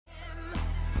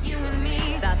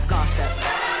that's gossip.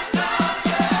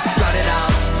 Strut it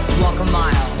out, walk a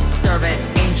mile, serve it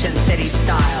ancient city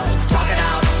style. Talk it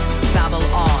out, babble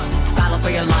on, battle for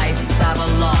your life,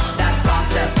 Babylon. That's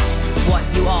gossip. What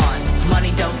you on?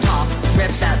 Money don't talk.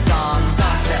 Rip that song.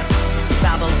 Gossip.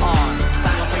 Babble on,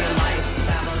 battle for your life,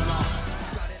 Babylon.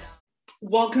 Strut it out.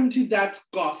 Welcome to That's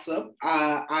Gossip.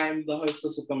 I'm the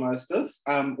hostess of the mostest,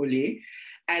 Uli,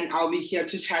 and I'll be here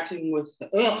chatting with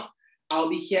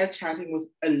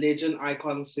a legend,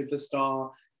 icon,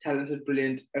 superstar, talented,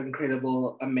 brilliant,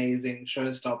 incredible, amazing,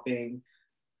 show-stopping,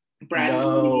 brand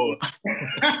new.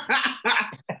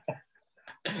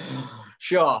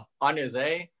 Sure, honors,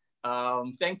 eh?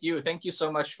 Thank you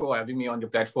so much for having me on your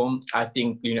platform. I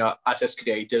think, us as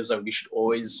creators, we should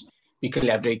always be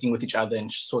collaborating with each other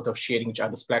and sort of sharing each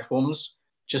other's platforms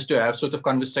just to have sort of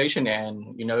conversation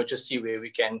and, just see where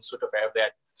we can sort of have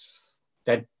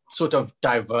that sort of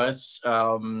diverse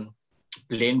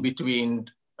blend between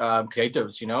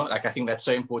creatives, Like, I think that's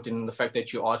so important. And the fact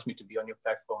that you asked me to be on your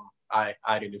platform, I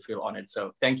really feel honored.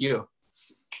 So thank you.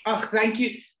 Oh, thank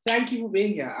you. Thank you for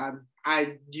being here.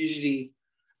 I'm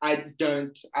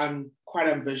quite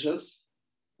ambitious.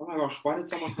 Oh my gosh, why did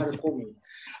someone try to call me?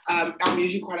 I'm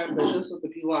usually quite ambitious with the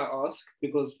people I ask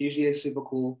because usually they're super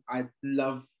cool. I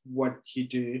love what you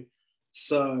do.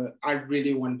 So I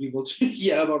really want people to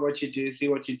hear about what you do, see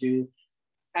what you do,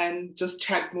 and just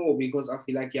chat more because I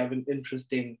feel like you have an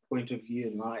interesting point of view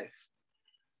in life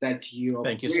that you are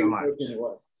Thank you so much.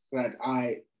 That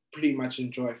I pretty much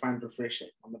enjoy, find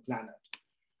refreshing on the planet.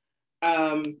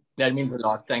 That means a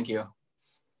lot. Thank you.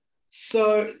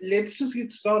 So let's just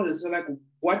get started. So like,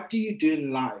 what do you do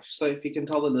in life? So if you can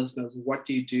tell the listeners, what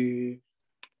do you do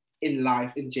in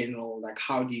life in general? Like,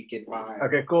 how do you get by?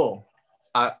 Okay, cool.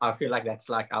 I feel like that's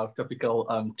like our typical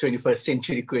 21st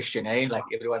century question, eh? Like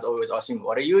everyone's always asking,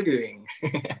 what are you doing?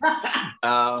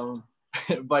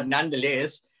 But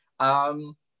nonetheless,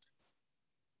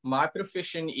 my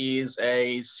profession is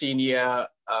a senior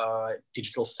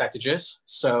digital strategist.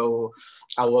 So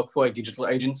I work for a digital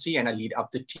agency and I lead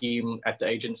up the team at the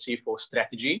agency for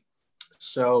strategy.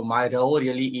 So my role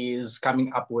really is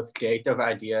coming up with creative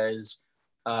ideas,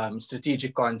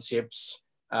 strategic concepts.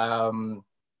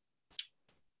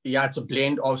 It's a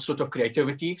blend of sort of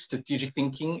creativity, strategic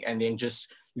thinking, and then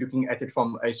just looking at it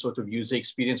from a sort of user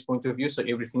experience point of view. So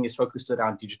everything is focused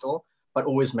around digital, but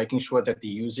always making sure that the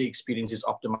user experience is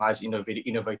optimized in a very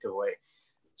innovative way.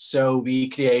 So we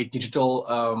create digital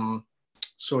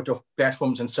sort of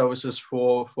platforms and services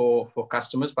for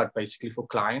customers, but basically for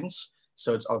clients.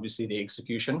 So it's obviously the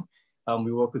execution.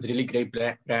 We work with really great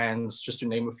brands, just to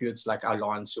name a few. It's like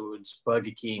Alon Foods,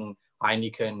 Burger King,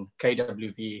 Heineken,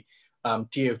 KWV,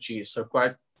 TFG. So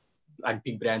quite like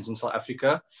big brands in South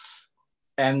Africa.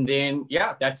 And then,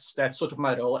 that's sort of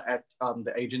my role at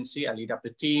the agency. I lead up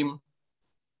the team.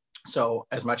 So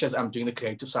as much as I'm doing the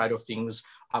creative side of things,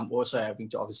 I'm also having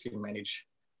to obviously manage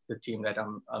the team that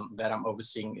I'm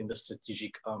overseeing in the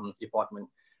strategic department.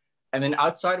 And then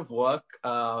outside of work,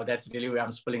 that's really where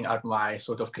I'm spilling out my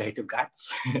sort of creative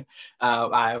guts.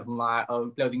 I have my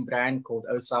own clothing brand called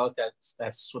O South.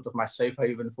 That's sort of my safe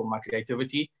haven for my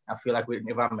creativity. I feel like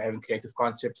whenever I'm having creative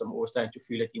concepts, I'm always trying to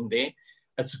feel it in there.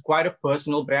 It's quite a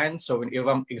personal brand. So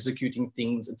whenever I'm executing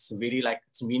things, it's very like,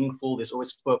 it's meaningful. There's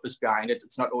always purpose behind it.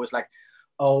 It's not always like,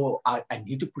 oh, I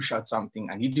need to push out something.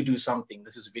 I need to do something.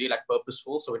 This is very like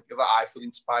purposeful. So whenever I feel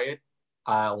inspired,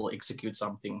 I will execute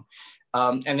something.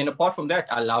 And then apart from that,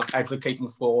 I love advocating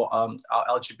for our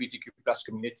LGBTQ plus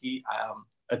community.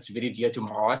 It's very dear to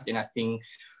my heart. And I think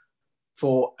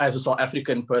as a South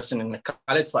African person and a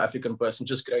colored South African person,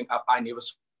 just growing up, I never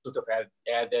sort of had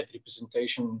that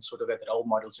representation, sort of that role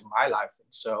models in my life. And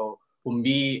so for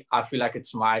me, I feel like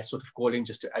it's my sort of calling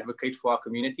just to advocate for our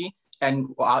community. And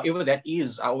however that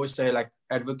is, I always say like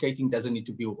advocating doesn't need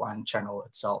to be one channel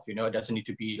itself, it doesn't need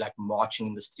to be like marching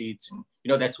in the streets and,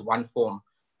 that's one form,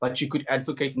 but you could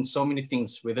advocate in so many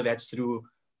things, whether that's through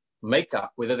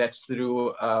makeup, whether that's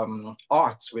through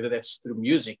arts, whether that's through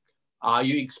music. Are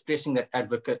you expressing that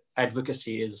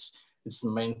advocacy is the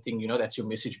main thing, that's your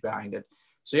message behind it.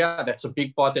 So that's a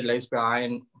big part that lays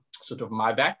behind sort of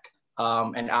my back.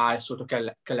 And I sort of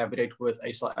collaborate with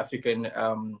a South African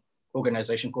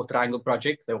organization called Triangle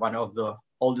Project. They're one of the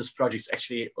oldest projects,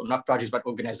 actually, not projects, but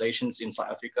organizations in South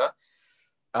Africa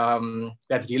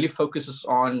that really focuses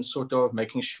on sort of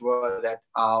making sure that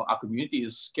our community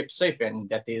is kept safe and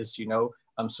that there's,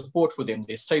 support for them,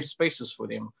 there's safe spaces for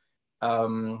them.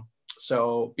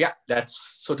 So that's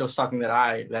sort of something that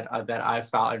I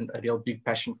found a real big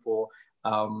passion for.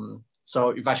 So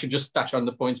if I should just touch on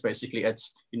the points, basically,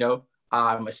 it's,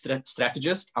 I'm a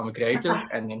strategist, I'm a creative,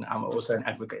 and then I'm also an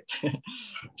advocate.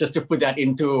 Just to put that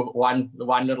into one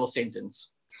little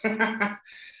sentence.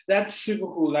 That's super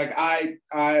cool. Like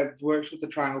I've worked with the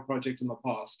Triangle Project in the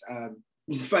past.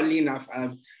 Funnily enough,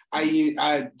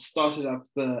 I started up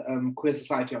the Queer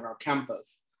Society on our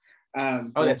campus.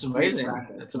 Oh, that's amazing.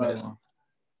 That's amazing.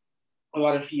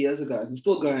 About a few years ago, and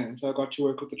still going. So I got to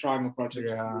work with the Triangle Project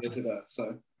a few years ago.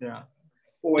 So yeah.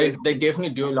 Always. They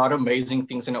definitely do a lot of amazing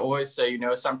things. And I always say,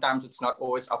 sometimes it's not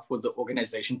always up for the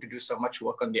organization to do so much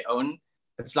work on their own.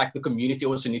 It's like the community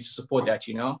also needs to support that,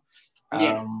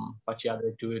 Yeah. But yeah,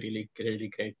 they do really, really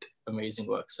great, amazing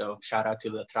work. So shout out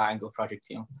to the Triangle Project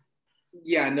team.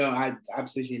 Yeah, no, I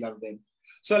absolutely love them.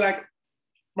 So like,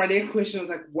 my next question is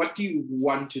like, what do you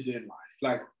want to do in life?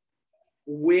 Like,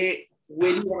 where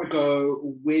do you want to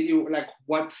go? Where do you, like,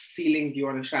 what ceiling do you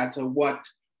want to shatter? What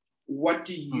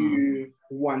do you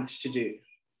want to do?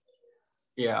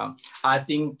 Yeah, I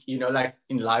think, like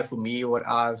in life for me, what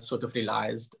I've sort of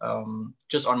realized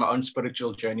just on my own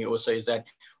spiritual journey also is that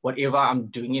whatever I'm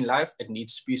doing in life, it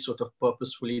needs to be sort of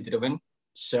purposefully driven.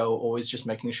 So always just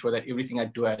making sure that everything I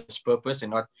do has purpose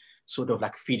and not sort of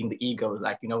like feeding the ego.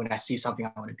 Like, when I see something,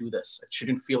 I want to do this. It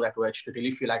shouldn't feel that way. It should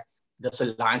really feel like this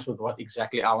aligns with what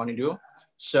exactly I want to do.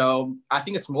 So I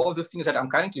think it's more of the things that I'm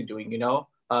currently doing,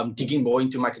 digging more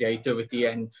into my creativity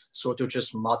and sort of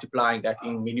just multiplying that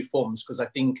in many forms. Because I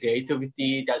think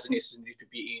creativity doesn't necessarily need to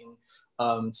be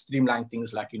in streamlined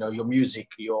things like, your music,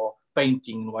 your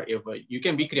painting, whatever. You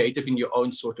can be creative in your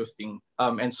own sort of thing.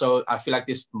 And so I feel like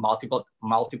there's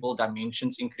multiple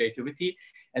dimensions in creativity.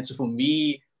 And so for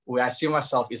me, where I see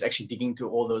myself is actually digging to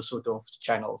all those sort of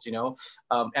channels,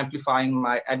 amplifying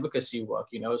my advocacy work,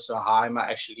 so how am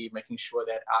I actually making sure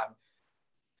that I'm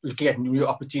looking at new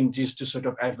opportunities to sort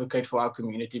of advocate for our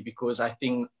community? Because I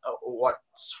think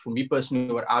what's, for me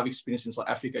personally, what I've experienced in South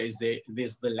Africa is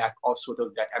there's the lack of sort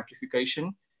of that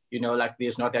amplification. Like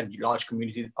there's not that large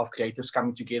community of creatives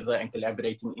coming together and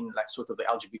collaborating in like sort of the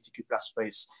LGBTQ plus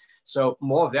space. So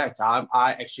more of that.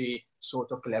 I actually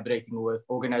sort of collaborating with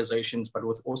organizations, but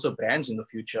with also brands in the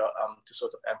future to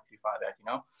sort of amplify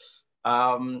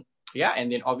that, yeah,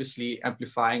 and then obviously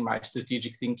amplifying my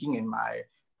strategic thinking and my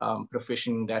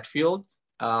profession in that field.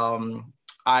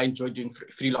 I enjoy doing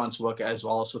freelance work as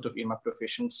well, sort of in my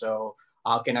profession. So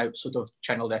how can I sort of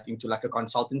channel that into like a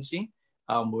consultancy?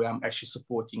 Where I'm actually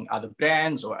supporting other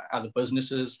brands or other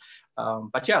businesses.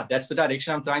 But yeah, that's the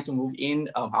direction I'm trying to move in.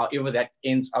 However that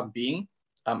ends up being,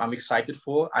 I'm excited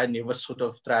for. I never sort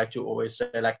of try to always say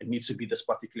like it needs to be this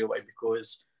particular way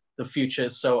because the future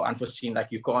is so unforeseen.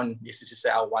 Like you can't necessarily say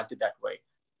I want it that way.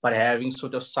 But having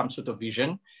sort of some sort of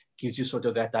vision gives you sort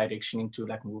of that direction into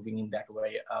like moving in that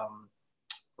way.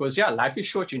 Because yeah, life is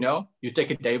short, you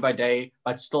take it day by day,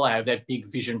 but still I have that big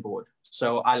vision board.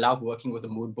 So I love working with a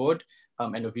mood board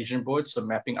and a vision board. So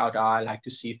mapping out how I like to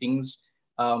see things.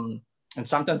 And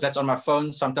sometimes that's on my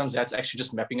phone. Sometimes that's actually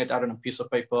just mapping it out on a piece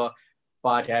of paper,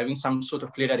 but having some sort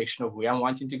of clear direction of where I'm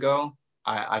wanting to go,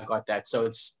 I got that. So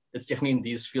it's definitely in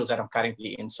these fields that I'm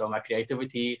currently in. So my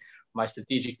creativity, my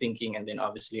strategic thinking, and then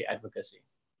obviously advocacy.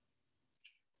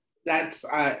 That's,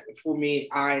 for me,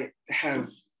 I have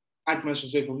utmost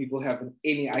respect for people who have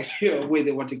any idea of where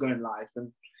they want to go in life.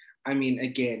 And I mean,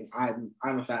 again, I'm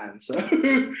a fan, so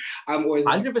I'm always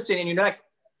 100%. And like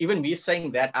even me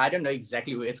saying that, I don't know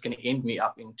exactly where it's going to end me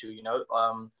up into,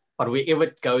 but wherever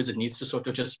it goes, it needs to sort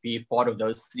of just be part of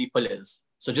those 3 pillars.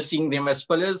 So just seeing them as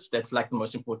pillars, that's like the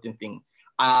most important thing.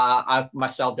 I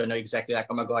myself don't know exactly like,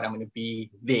 oh my God, I'm going to be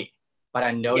there, but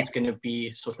I know it's going to be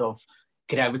sort of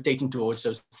gravitating towards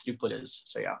those 3 pillars.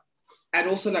 So yeah. And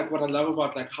also like what I love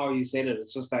about like how you said it,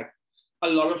 it's just like a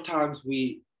lot of times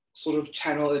we sort of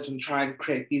channel it and try and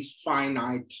create these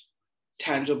finite,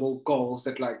 tangible goals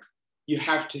that like you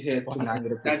have to hit.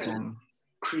 100%. That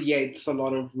creates a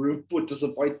lot of room for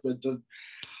disappointment and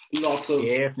lots of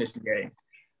definitely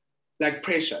like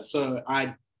pressure. So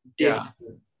I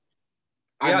definitely.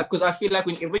 Yeah, because I feel like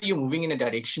whenever you're moving in a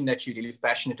direction that you're really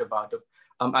passionate about,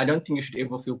 I don't think you should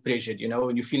ever feel pressured,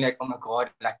 when you feel like, oh my God,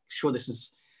 like, sure, this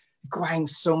is requiring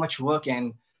so much work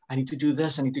and I need to do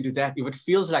this, I need to do that. If it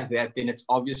feels like that, then it's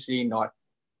obviously not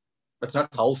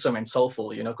wholesome and soulful,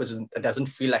 because it doesn't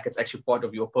feel like it's actually part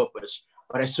of your purpose.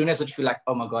 But as soon as it feels like,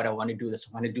 oh my God, I want to do this,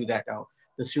 I want to do that,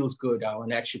 this feels good, I want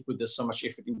to actually put this so much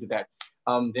effort into that,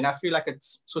 then I feel like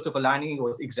it's sort of aligning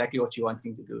with exactly what you're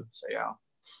wanting to do. So yeah.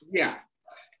 Yeah.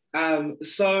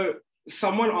 So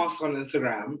someone asked on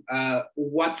Instagram,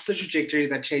 what's the trajectory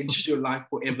that changed your life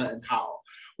forever and how?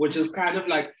 Which is kind of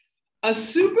like a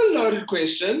super loaded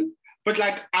question, but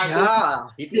like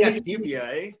hitting us deep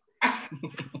here, eh?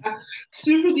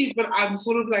 super deep, but I'm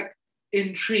sort of like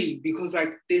intrigued because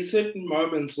like there's certain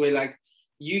moments where like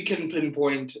you can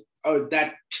pinpoint, oh,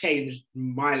 that changed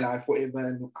my life forever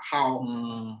and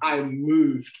how I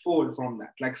moved forward from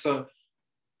that. Like, so,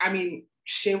 I mean,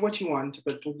 share what you want,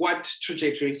 but what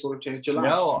trajectory sort of changed your life?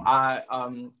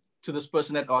 No, to this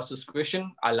person that asked this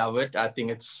question, I love it. I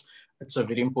think it's a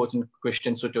very important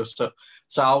question. So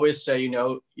I always say,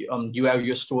 you have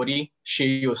your story, share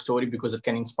your story because it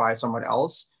can inspire someone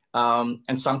else.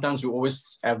 And sometimes we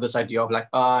always have this idea of like,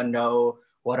 oh no,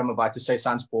 what I'm about to say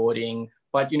sounds boring.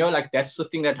 But like that's the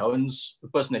thing that owns the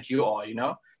person that you are,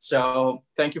 So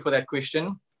thank you for that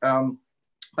question.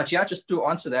 But yeah, just to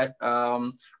answer that,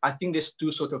 I think there's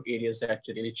two sort of areas that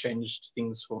really changed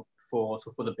things for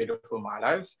the better for my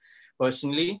life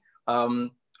personally.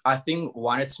 I think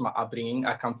one, it's my upbringing.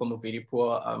 I come from a very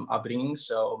poor upbringing,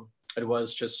 so it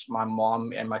was just my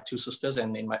mom and my two sisters,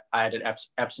 and then I had an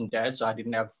absent dad, so I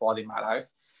didn't have a father in my life.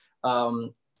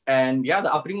 And yeah,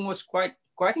 the upbringing was quite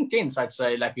intense, I'd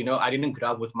say. Like, I didn't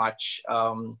grow up with much.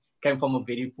 Came from a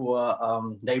very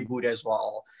poor neighborhood as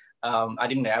well. I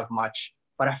didn't have much.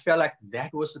 But I felt like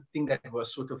that was the thing that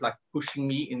was sort of like pushing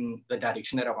me in the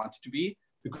direction that I wanted to be,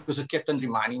 because it kept on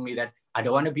reminding me that I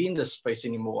don't want to be in this space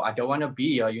anymore. I don't want to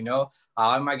be here,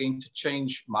 How am I going to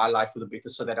change my life for the better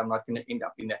so that I'm not going to end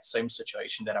up in that same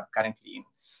situation that I'm currently in?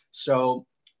 So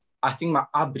I think my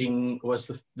upbringing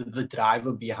was the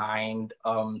driver behind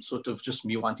sort of just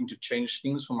me wanting to change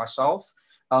things for myself,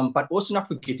 but also not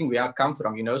forgetting where I come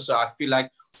from, So I feel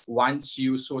like once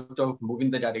you sort of move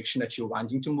in the direction that you're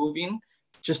wanting to move in,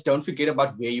 just don't forget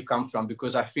about where you come from,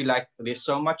 because I feel like there's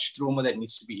so much trauma that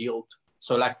needs to be healed.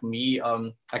 So like for me,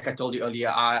 like I told you earlier,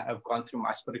 I have gone through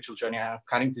my spiritual journey. I'm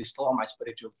currently still on my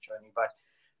spiritual journey, but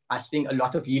I think a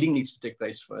lot of healing needs to take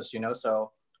place first,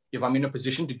 So if I'm in a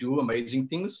position to do amazing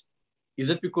things, is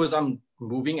it because I'm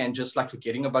moving and just like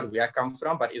forgetting about where I come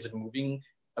from, but is it moving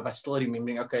but still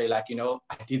remembering, okay, like,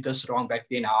 I did this wrong back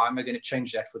then. How am I going to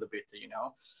change that for the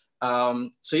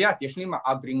better, So yeah, definitely my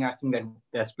upbringing, I think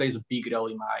that plays a big role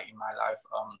in my life.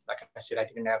 Like I said, I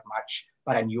didn't have much,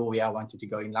 but I knew where I wanted to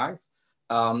go in life.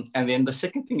 And then the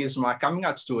second thing is my coming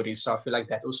out story. So I feel like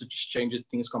that also just changed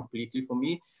things completely for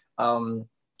me.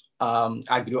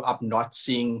 I grew up not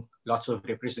seeing lots of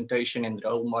representation and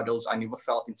role models. I never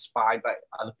felt inspired by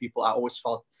other people. I always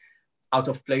felt out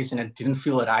of place and it didn't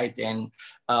feel right. And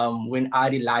when I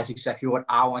realized exactly what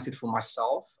I wanted for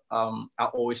myself, I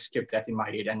always kept that in my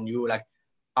head and knew like,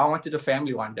 I wanted a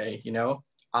family one day,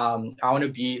 I want to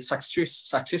be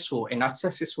successful, and not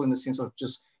successful in the sense of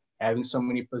just having so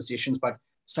many positions, but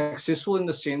successful in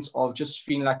the sense of just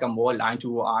feeling like I'm more aligned to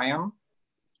who I am,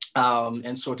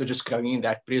 and sort of just growing in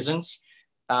that presence.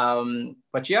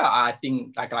 But yeah, I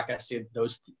think like I said,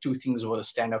 those two things were the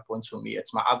standout points for me.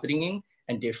 It's my upbringing,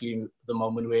 and definitely the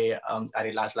moment where I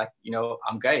realized like,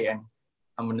 I'm gay and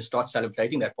I'm going to start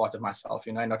celebrating that part of myself,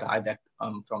 and not hide that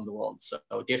from the world. So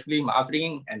definitely my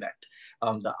upbringing and that,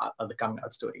 the coming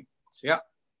out story. So yeah.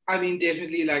 I mean,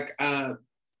 definitely like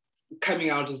coming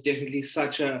out is definitely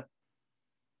such a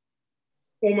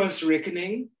almost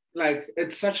reckoning. Like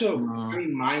it's such a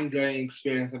mind-blowing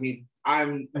experience. I mean,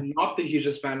 I'm not the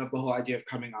hugest fan of the whole idea of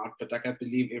coming out, but like I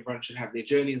believe everyone should have their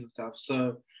journeys and stuff.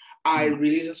 So I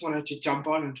really just wanted to jump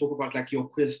on and talk about like your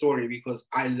queer story, because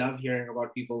I love hearing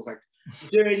about people's like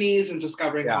journeys and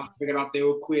discovering how to figure out they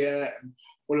were queer and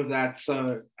all of that.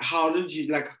 So how did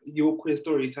you like your queer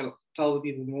story? Tell the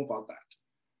people more about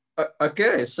that.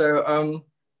 Okay, so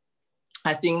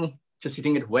I think just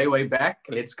hitting it way back.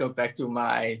 Let's go back to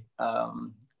my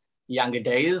younger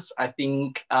days. I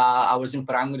think I was in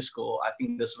primary school. I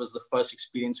think this was the first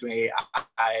experience where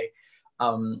I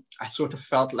sort of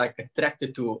felt like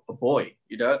attracted to a boy.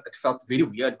 It felt very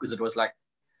weird because it was like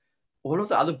all of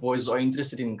the other boys are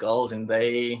interested in girls, and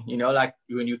they, like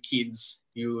when you're kids,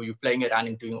 you're playing around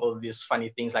and doing all these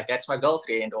funny things like that's my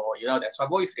girlfriend, or that's my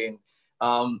boyfriend.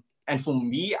 And for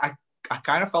me, I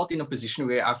kind of felt in a position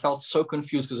where I felt so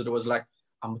confused because it was like,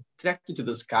 I'm attracted to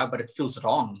this guy, but it feels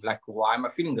wrong. Like, why am I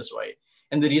feeling this way?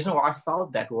 And the reason why I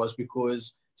felt that was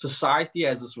because society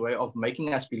has this way of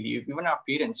making us believe, even our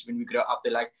parents, when we grow up,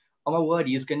 they're like, oh my word,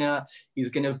 he's gonna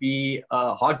be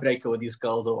a heartbreaker with these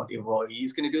girls or whatever.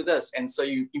 He's gonna do this. And so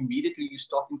you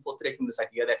start infiltrating this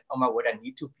idea that, oh my word, I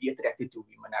need to be attracted to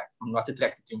women. I'm not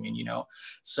attracted to men,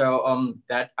 So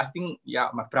that I think, yeah,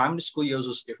 my primary school years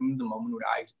was definitely the moment where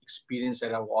I experienced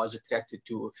that I was attracted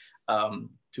to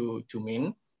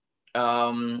men.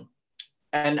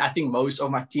 And I think most of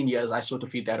my teen years, I sort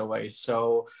of feel that away.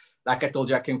 So like I told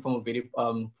you, I came from a very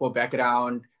poor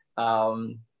background.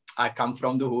 I come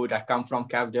from the hood. I come from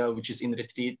Kavda, which is in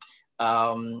Retreat.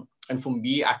 and for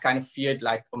me, I kind of feared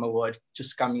like, oh my word,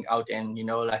 just coming out and, you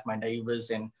know, like my neighbors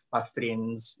and my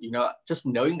friends, you know, just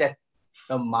knowing that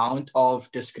amount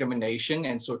of discrimination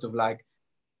and sort of like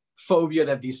phobia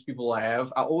that these people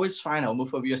have. I always find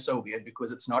homophobia so weird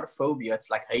because it's not a phobia, it's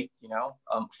like hate, you know.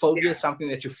 Phobia is something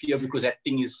that you fear because that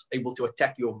thing is able to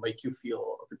attack you or make you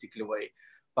feel a particular way.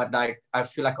 But like, I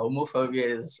feel like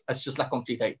homophobia it's just like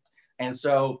complete hate. And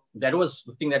so that was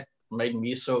the thing that made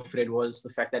me so afraid, was the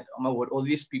fact that, oh my word, all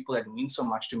these people that mean so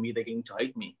much to me, they're going to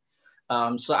hate me.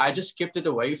 So I just kept it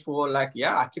away for like,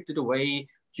 I kept it away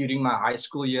during my high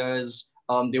school years.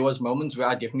 There was moments where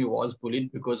I definitely was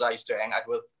bullied because I used to hang out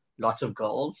with lots of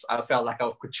girls. I felt like I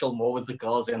could chill more with the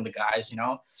girls than the guys, you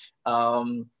know.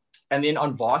 And then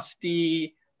on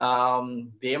varsity,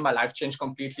 there my life changed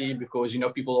completely because, you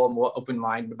know, people are more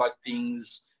open-minded about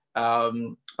things.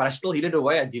 But I still hid it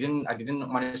away. I didn't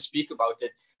want to speak about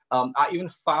it. I even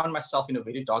found myself in a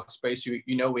very dark space,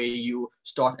 you know, where you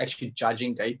start actually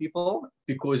judging gay people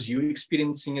because you're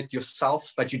experiencing it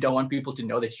yourself, but you don't want people to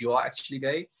know that you are actually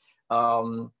gay.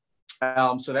 So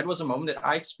that was a moment that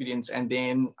I experienced. And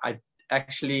then I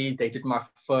actually dated my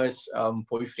first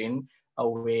boyfriend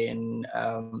when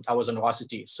I was on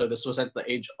varsity. So this was at the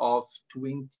age of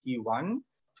 21,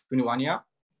 yeah.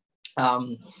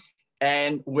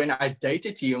 And when I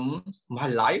dated him, my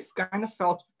life kind of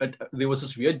felt, there was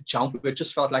this weird jump where it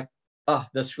just felt like, oh,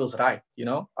 this feels right, you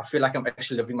know? I feel like I'm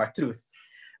actually living my truth.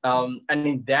 And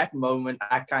in that moment,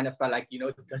 I kind of felt like, you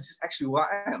know, this is actually who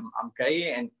I am. I'm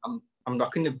gay, and I'm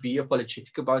not going to be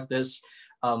apologetic about this.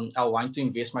 I want to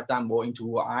invest my time more into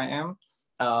who I am.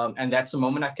 And that's the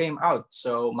moment I came out.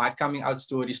 So my coming out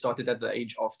story started at the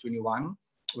age of 21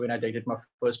 when I dated my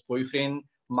first boyfriend.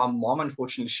 My mom,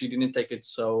 unfortunately, she didn't take it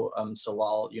so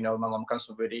well. You know, my mom comes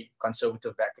from a very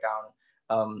conservative background.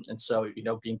 And so, you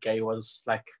know, being gay was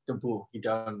like taboo. You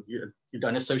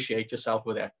don't associate yourself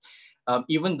with that.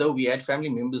 Even though we had family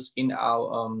members in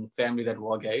our family that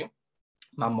were gay,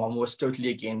 my mom was totally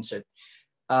against it.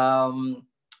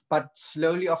 But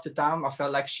slowly after time, I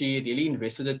felt like she really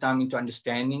invested the time into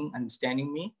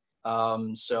understanding me.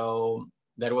 So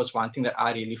that was one thing that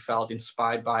I really felt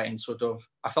inspired by and sort of,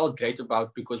 I felt great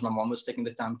about, because my mom was taking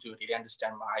the time to really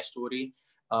understand my story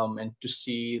and to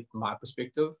see my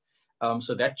perspective.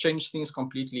 So that changed things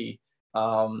completely.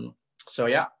 So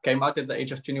yeah, came out at the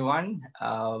age of 21.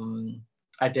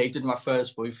 I dated my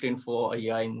first boyfriend for a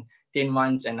year and 10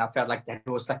 months, and I felt like that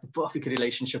was like the perfect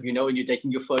relationship. You know, when you're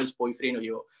dating your first boyfriend, or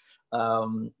you're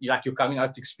like your coming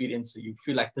out experience, you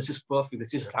feel like this is perfect,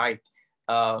 this is right.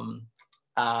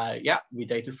 Yeah, we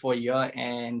dated for a year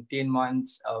and 10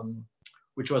 months,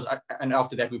 which was, and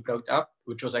after that we broke up,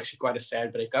 which was actually quite a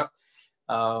sad breakup.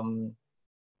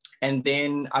 And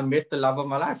then I met the love of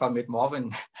my life. I met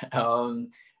Marvin.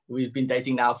 We've been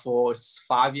dating now for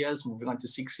 5 years, moving on to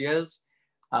 6 years.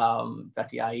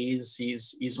 But yeah,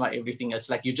 he's my everything. It's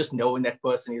like you just know when that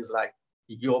person is like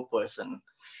your person.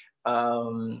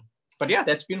 But yeah,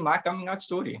 that's been my coming out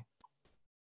story.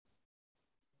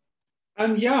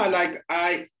 Yeah, like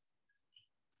I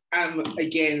am,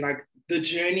 again, like the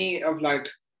journey of like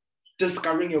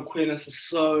discovering your queerness is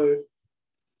so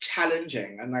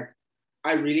challenging, and like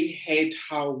I really hate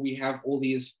how we have all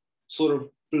these sort of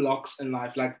blocks in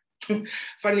life. Like,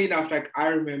 funnily enough, like I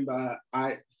remember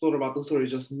I thought about the story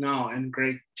just now in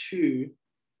grade 2.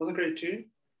 Was it grade 2?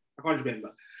 I can't remember.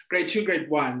 Grade 2, grade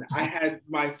 1. I had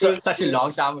my first. Such a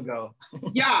long time ago.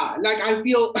 Yeah, like I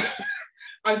feel,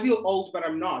 I feel old, but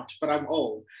I'm not. But I'm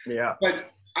old. Yeah.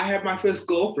 But I had my first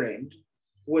girlfriend,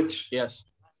 which yes,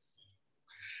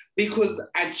 because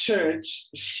at church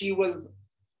she was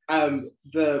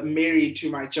the Mary to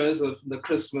my Joseph, the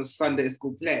Christmas Sunday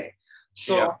school play.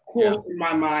 So of course, in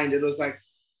my mind, it was like,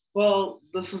 well,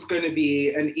 this is going to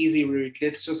be an easy route.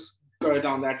 Let's just go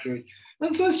down that route.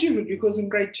 And so stupid, because in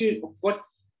grade 2, what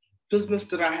business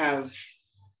did I have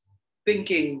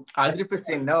thinking?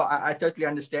 100%. No, I totally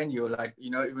understand you. Like,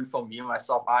 you know, even for me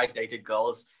myself, I dated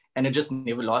girls and it just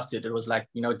never lasted. It was like,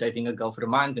 you know, dating a girl for a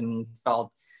month and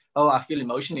felt, oh, I feel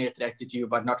emotionally attracted to you,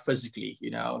 but not physically,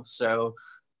 you know. So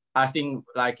I think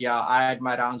like, yeah, I had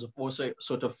my rounds of also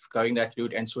sort of going that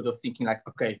route and sort of thinking like,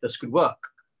 okay, this could work.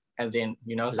 And then,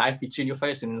 you know, life hits you in your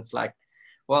face and it's like,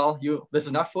 well, this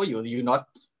is not for you. You're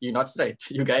not straight.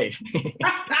 You're gay.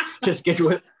 just get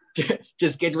with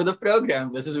the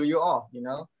program. This is who you are, you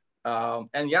know?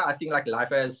 And yeah, I think like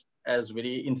life has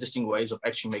really interesting ways of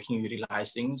actually making you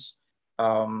realize things.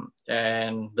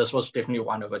 And this was definitely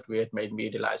one of it where it made me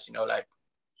realize, you know, like,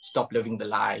 stop living the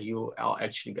lie. You are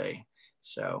actually gay.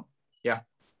 So, yeah.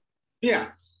 Yeah.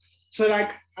 So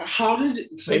like, how did...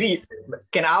 Maybe,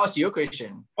 can I ask you a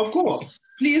question? Of course.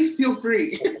 Please feel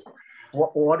free.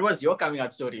 What was your coming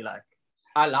out story like?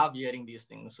 I love hearing these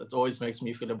things. It always makes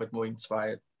me feel a bit more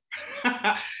inspired.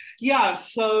 Yeah,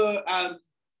 so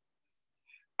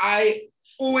I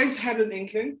always had an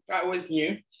inkling. I always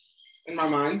knew in my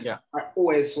mind. Yeah. I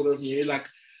always sort of knew. Like,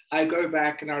 I go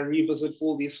back and I revisit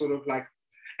all these sort of like,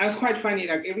 and it's quite funny.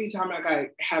 Like every time like I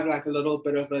have like a little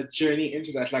bit of a journey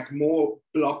into that, like more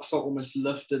blocks are almost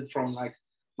lifted from like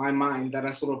my mind that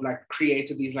I sort of like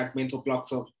created these like mental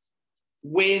blocks of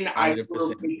when I sort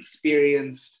of 100%.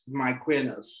 experienced my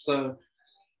queerness. So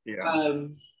Yeah.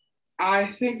 I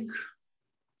think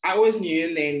I always knew,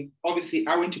 and then obviously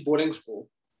I went to boarding school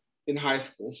in high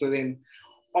school. So then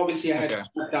obviously I had to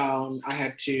shut down. I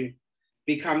had to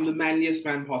become the manliest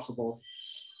man possible.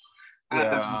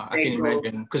 Yeah, I can And go,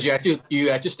 imagine because you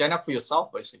had to stand up for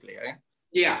yourself basically, eh?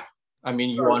 yeah. I mean,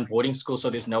 you're on boarding school, so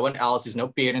there's no one else, there's no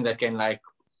parent that can like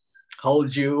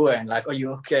hold you and like, are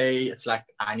you okay? It's like,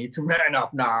 I need to man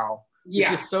up now.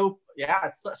 Yeah. Which is so, yeah,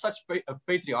 it's such a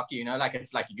patriarchy, you know, like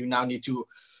it's like you now need to,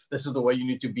 this is the way you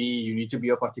need to be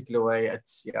a particular way.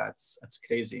 It's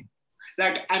crazy.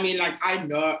 Like, I mean, like, I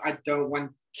know I don't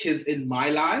want kids in my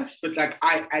life, but like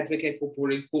I advocate for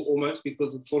boarding school almost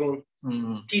because it sort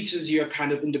of teaches you a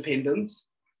kind of independence,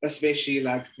 especially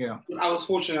like, I was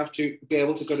fortunate enough to be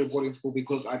able to go to boarding school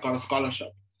because I got a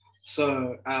scholarship.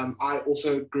 So I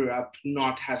also grew up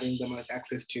not having the most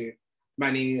access to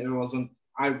money.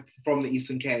 I'm from the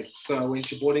Eastern Cape. So I went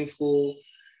to boarding school.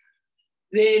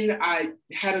 Then I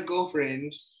had a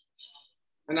girlfriend,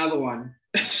 another one.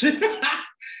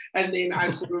 And then I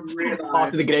sort of realized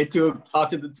after the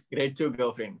grade two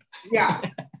girlfriend. Yeah.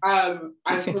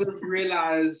 I sort of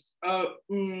realized,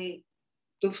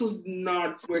 this was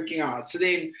not working out. So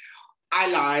then I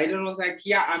lied and was like,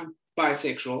 yeah, I'm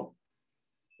bisexual.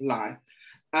 Lie.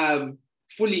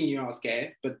 Fully knew I was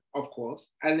gay, but of course.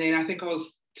 And then I think I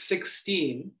was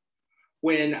 16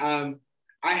 when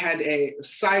I had a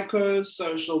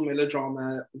psychosocial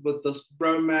melodrama with this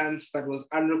romance that was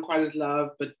unrequited love,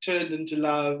 but turned into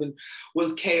love and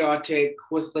was chaotic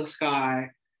with this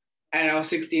guy. And I was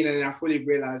 16 and I fully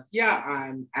realized, yeah,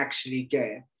 I'm actually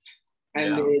gay.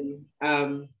 And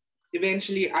then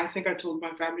eventually, I think I told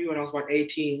my family when I was about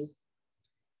 18.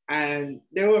 And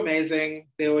they were amazing.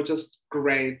 They were just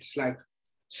great, like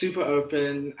super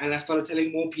open. And I started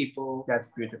telling more people.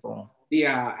 That's beautiful.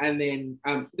 Yeah, and then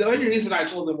the only reason I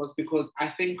told them was because I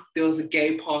think there was a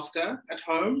gay pastor at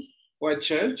home or at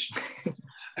church.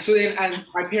 So then, and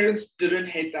my parents didn't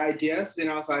hate the idea. So then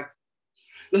I was like,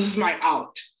 this is my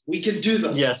out. We can do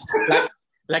this. Yes,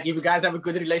 like if you guys have a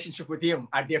good relationship with him,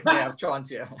 I definitely have a chance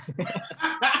here.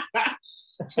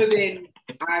 So then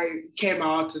I came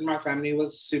out and my family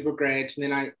was super great. And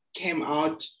then I came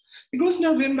out, I think it was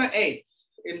November 8th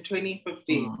in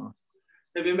 2015.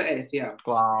 November 8th, yeah.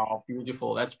 Wow,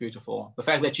 beautiful. That's beautiful. The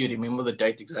fact that you remember the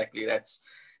date exactly, that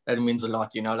means a lot,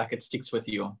 you know, like it sticks with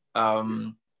you. I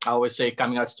always say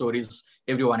coming out stories,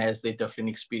 everyone has their different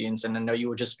experience. And I know you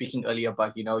were just speaking earlier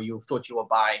about, you know, you thought you were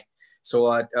bi. So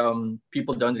what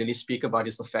people don't really speak about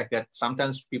is the fact that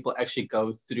sometimes people actually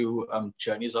go through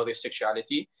journeys of their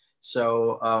sexuality.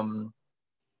 So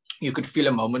you could feel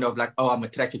a moment of like, oh, I'm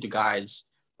attracted to guys.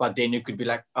 But then you could be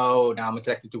like, oh, now I'm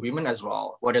attracted to women as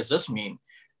well. What does this mean?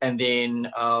 And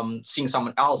then seeing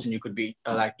someone else and you could be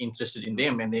like interested in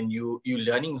them. And then you're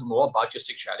learning more about your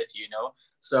sexuality, you know?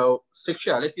 So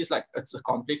sexuality is like, it's a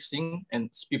complex thing and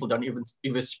people don't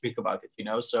even speak about it, you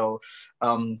know? So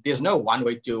there's no one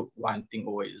way to one thing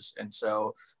always. And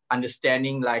so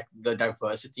understanding like the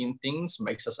diversity in things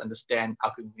makes us understand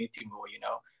our community more, you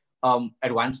know?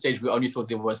 At one stage, we only thought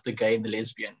there was the gay and the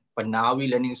lesbian, but now we're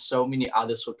learning so many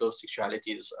other sort of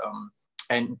sexualities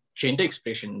and gender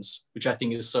expressions, which I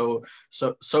think is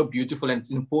so beautiful and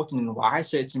it's important. And why I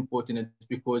say it's important is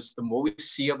because the more we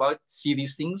see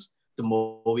these things, the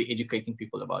more we're educating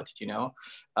people about it, you know?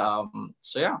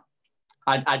 So yeah,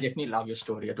 I definitely love your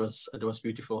story. It was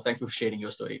beautiful. Thank you for sharing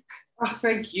your story. Oh,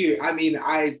 thank you. I mean,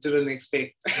 I didn't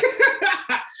expect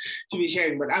to be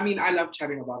sharing, but I mean, I love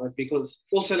chatting about it because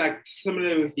also like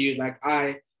similar with you, like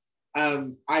I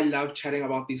love chatting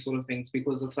about these sort of things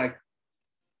because it's like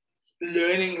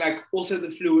learning, like also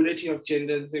the fluidity of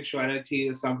gender and sexuality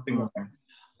is something that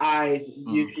I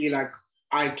usually like,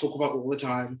 I talk about all the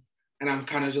time. And I'm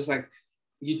kind of just like,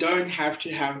 you don't have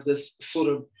to have this sort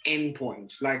of end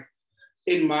point. Like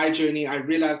in my journey, I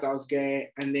realized I was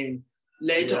gay and then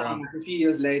later on, a few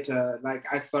years later, like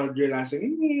I started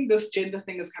realizing this gender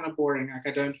thing is kind of boring. Like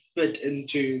I don't fit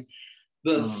into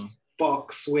this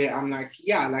box where I'm like,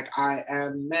 yeah, like I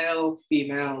am male,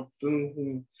 female.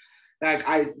 Like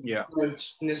I don't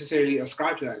necessarily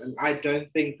ascribe to that. And I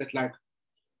don't think that like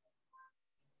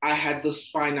I had this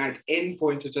finite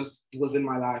endpoint. It just was in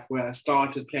my life where I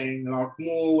started playing a lot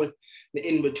more with the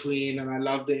in-between, and I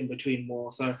love the in-between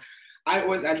more. So I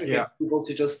always advocate people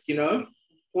to just, you know,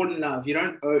 fall in love. You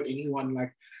don't owe anyone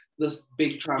like this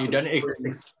big trap. You don't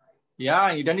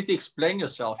you don't need to explain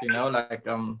yourself, you know, like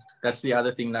that's the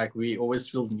other thing. Like we always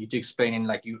feel the need to explain, and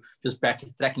like you just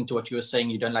backtracking to what you were saying,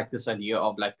 you don't like this idea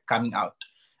of like coming out.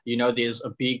 You know, there's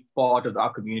a big part of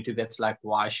our community that's like,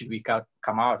 why should we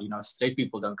come out? You know, straight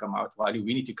people don't come out. Why do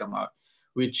we need to come out?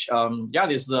 Which,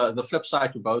 there's the flip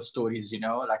side to both stories, you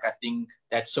know, like I think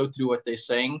that's so true what they're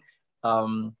saying.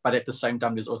 But at the same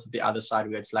time, there's also the other side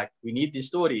where it's like, we need these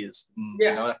stories. And,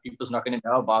 you know, like, people's not going to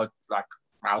know about like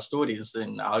our stories.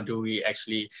 Then how do we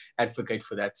actually advocate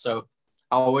for that? So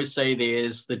I always say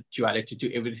there's the duality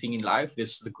to everything in life.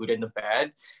 There's the good and the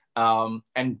bad.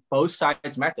 And both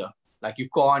sides matter. Like you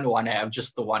can't want to have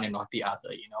just the one and not the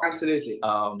other, you know? Absolutely.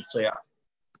 So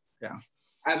yeah.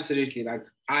 Absolutely. Like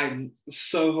I'm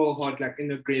so wholehearted, like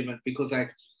in agreement, because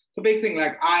like the big thing,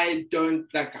 like I don't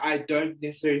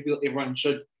necessarily feel everyone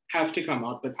should have to come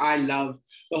out, but I love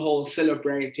the whole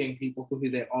celebrating people for who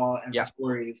they are and the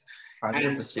stories. 100%.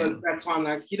 And so that's why I'm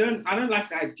like, I don't like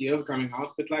the idea of coming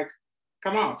out, but like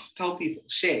come out, tell people,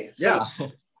 share. So,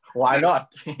 why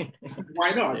not? Why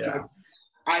not? Yeah. Like,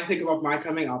 I think about my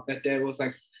coming out, that day was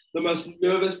like the most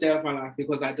nervous day of my life,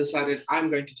 because I decided I'm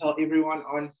going to tell everyone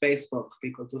on Facebook,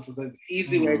 because this is an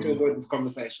easy way to avoid this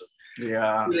conversation.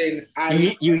 Yeah. So then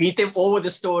you eat them all with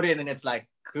the story, and then it's like,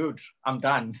 good, I'm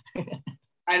done.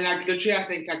 And like literally, I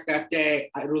think like that day,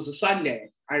 it was a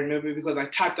Sunday. I remember because I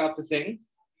typed out the thing,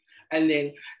 and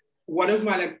then one of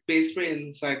my like best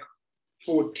friends, like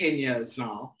for 10 years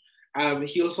now,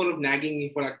 he was sort of nagging me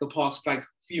for like the past like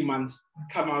few months,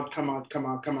 come out.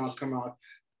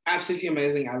 Absolutely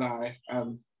amazing ally.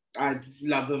 I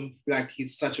love him. Like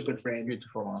he's such a good friend.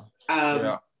 Beautiful.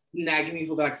 Nagging me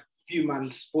for like few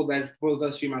months, for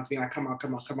those few months, being like, come out.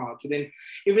 So then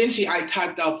eventually I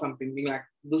typed out something being like,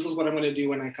 this is what I'm going to do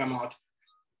when I come out.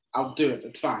 I'll do it.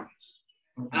 It's fine.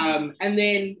 And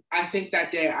then I think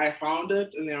that day I found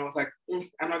it, and then I was like,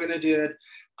 I'm not going to do it.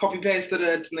 Copy pasted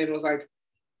it, and then it was like,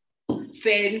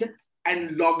 send,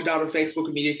 and logged out of Facebook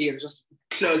immediately and just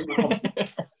closed my computer.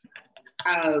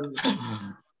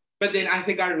 But then I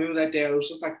think I remember that day, it was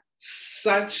just like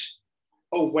such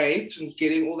a weight, and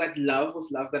getting all that love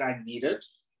was love that I needed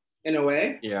in a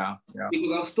way. Yeah.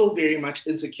 Because I was still very much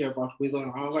insecure about whether or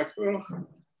not I was like,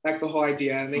 like the whole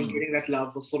idea. And then getting that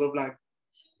love was sort of like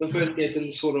the first step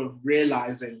in sort of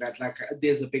realizing that like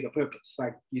there's a bigger purpose,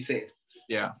 like you said.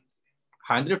 Yeah.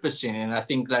 100%. And I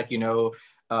think like,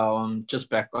 just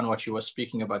back on what you were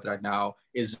speaking about right now,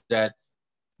 is that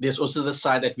there's also the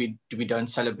side that we don't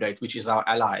celebrate, which is our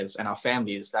allies and our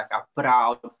families, like our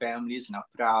proud families and our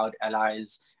proud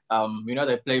allies.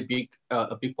 They play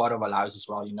a big part of our lives as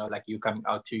well, like you coming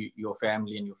out to your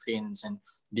family and your friends and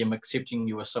them accepting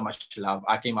you with so much love.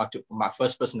 My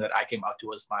first person that I came out to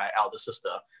was my elder sister.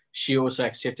 She also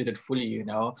accepted it fully,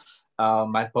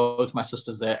 both my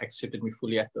sisters, they accepted me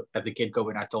fully at the get-go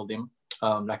when I told them.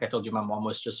 Like I told you, my mom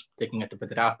was just taking it a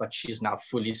bit rough, but she's now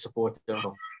fully supportive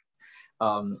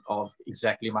of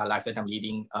exactly my life that I'm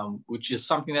leading, which is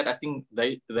something that I think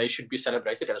they should be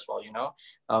celebrated as well.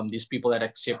 These people that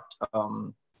accept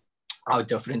our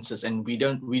differences, and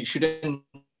we shouldn't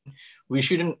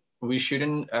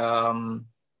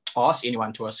ask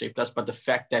anyone to accept us, but the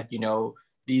fact that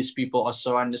these people are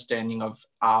so understanding of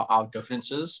our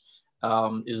differences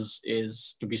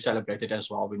is to be celebrated as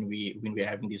well when we're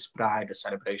having these pride or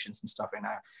celebrations and stuff.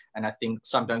 And I think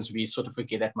sometimes we sort of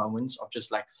forget that moments of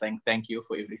just like saying thank you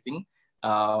for everything.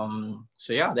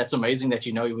 So yeah, that's amazing that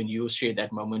when you shared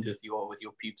that moment with your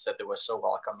peeps, that they were so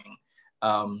welcoming,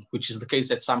 which is the case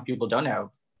that some people don't have.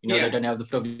 They don't have the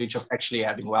privilege of actually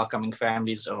having welcoming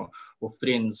families or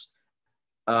friends.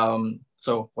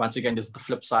 So once again, there's the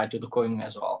flip side to the coin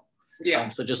as well.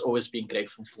 So just always being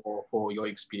grateful for your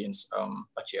experience.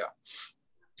 But yeah.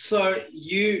 So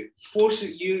you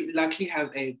luckily have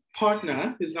a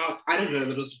partner who's now, I don't know,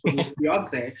 that was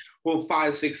Beyonce for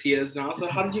 5-6 years now. So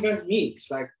how did you guys meet?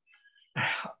 Like,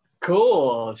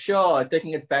 cool, sure.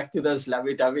 Taking it back to those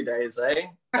lovey-dovey days, eh?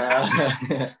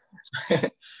 I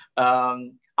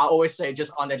always say,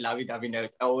 just on that lovey-dovey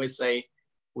note, I always say,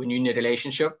 when you're in a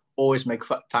relationship, always make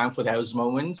time for those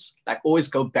moments. Like always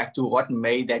go back to what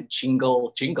made that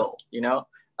jingle,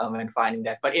 and finding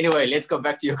that. But anyway, let's go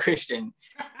back to your question.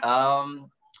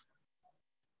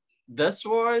 This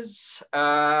was,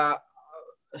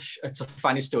 it's a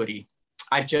funny story.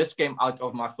 I just came out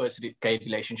of my first gay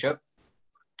relationship.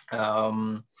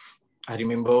 I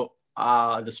remember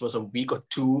this was a week or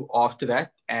two after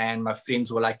that, and my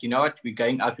friends were like, you know what, we're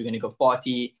going out, we're going to go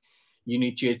party. You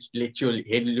need to let your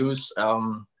head loose.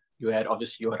 You had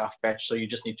obviously your rough patch, so you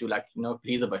just need to, like, you know,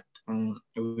 breathe a bit. And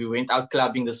we went out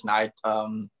clubbing this night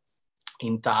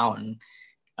in town.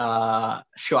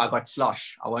 Sure, I got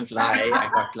sloshed. I won't lie. I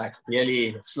got like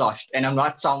really sloshed. And I'm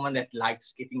not someone that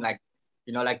likes getting like,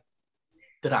 you know, like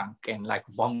drunk and like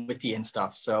vomity and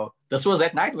stuff. So this was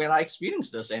that night when I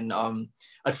experienced this, and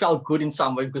it felt good in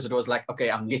some way because it was like, okay,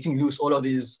 I'm letting loose all of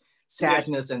these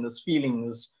sadness and these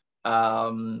feelings.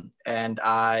 And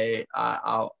I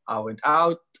went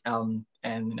out,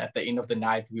 and at the end of the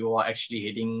night, we were actually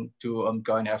heading to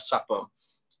go and have supper.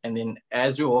 And then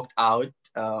as we walked out,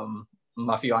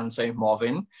 my fiance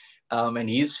Marvin and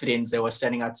his friends, they were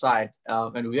standing outside.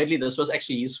 And weirdly, this was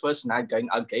actually his first night going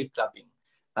out gay clubbing.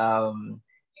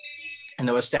 And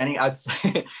they were standing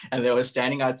outside,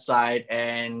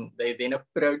 and they then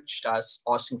approached us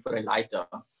asking for a lighter.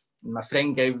 My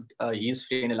friend gave his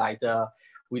friend a lighter.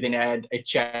 We then had a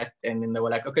chat, and then they were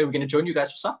like, okay, we're going to join you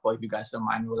guys for supper if you guys don't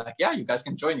mind. We were like, yeah, you guys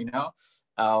can join, you know.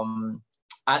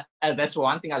 That's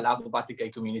one thing I love about the gay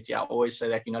community. I always say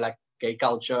that, you know, like gay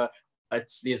culture,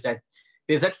 there's that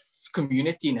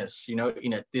communityness, you know,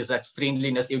 in it. There's that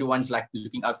friendliness. Everyone's like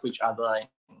looking out for each other and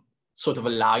sort of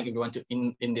allowing everyone to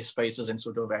in their spaces and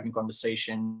sort of having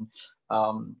conversation.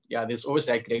 Yeah, there's always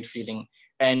that great feeling.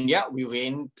 And yeah, we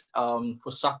went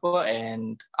for supper,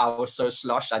 and I was so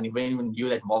sloshed. I never even knew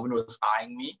that Marvin was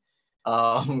eyeing me.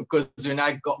 Because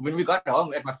when we got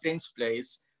home at my friend's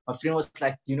place, my friend was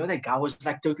like, you know, that guy was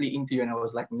like totally into you. And I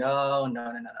was like, no.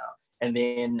 And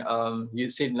then you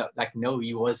said, like, no,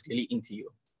 he was really into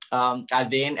you. And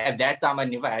then at that time, I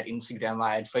never had Instagram.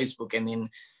 I had Facebook. And then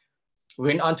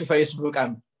went onto Facebook.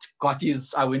 I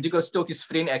went to go stalk his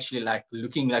friend, actually, like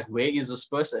looking like, where is this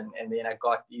person? And then I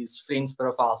got his friend's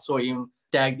profile, saw him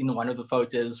tagged in one of the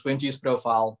photos, went to his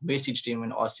profile, messaged him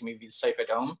and asked him if he's safe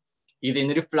at home. He then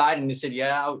replied and he said,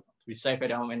 yeah, we're safe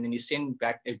at home. And then he sent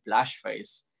back a blush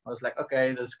face. I was like,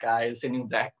 okay, this guy is sending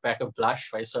back a blush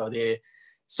face. So there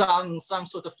some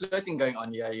sort of flirting going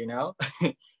on here, you know.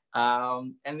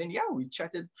 And then yeah, we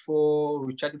chatted for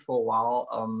a while.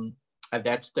 At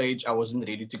that stage, I wasn't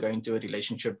ready to go into a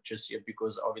relationship just yet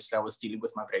because obviously I was dealing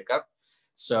with my breakup.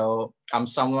 So I'm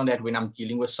someone that when I'm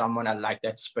dealing with someone, I like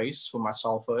that space for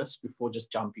myself first before just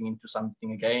jumping into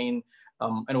something again.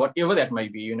 And whatever that may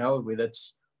be, you know, whether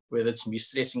it's me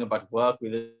stressing about work,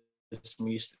 whether it's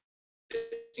me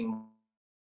stressing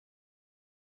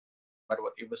about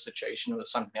whatever situation or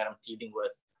something that I'm dealing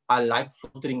with, I like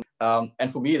filtering.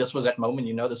 And for me, this was that moment,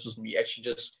 you know, this was me actually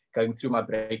just going through my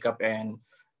breakup and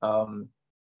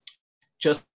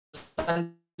just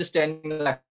understanding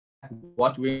like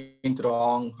what went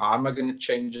wrong, how am I going to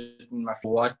change it in my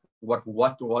what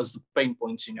was the pain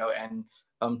points, you know, and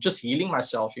just healing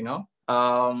myself, you know.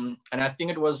 And I think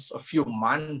it was a few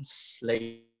months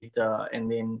later,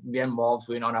 and then me and Marv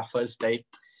went on our first date.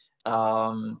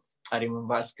 I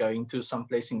remember us going to some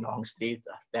place in Long Street.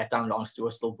 At that time, Long Street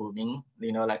was still booming,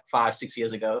 you know, like 5-6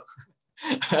 years ago.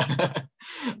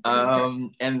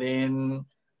 And then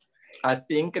I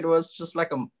think it was just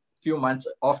like a few months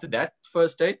after that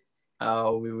first date,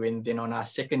 we went then on our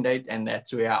second date, and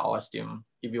that's where I asked him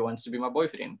if he wants to be my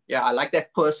boyfriend. Yeah, I like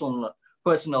that personal,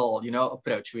 you know,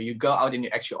 approach where you go out and you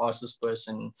actually ask this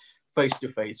person face to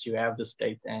face. You have this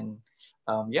date, and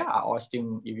yeah, I asked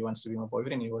him if he wants to be my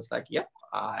boyfriend, and he was like, "Yep,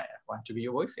 I want to be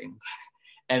your boyfriend."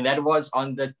 And that was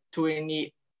on the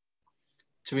 28th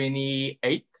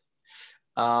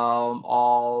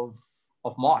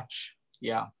of March.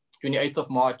 Yeah, 28th of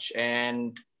March,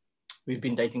 and we've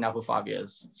been dating now for 5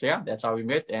 years. So yeah, that's how we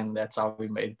met, and that's how we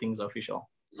made things official.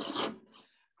 I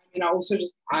mean, I also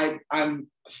just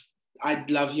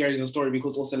I'd love hearing your story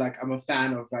because also like I'm a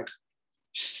fan of like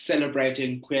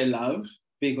celebrating queer love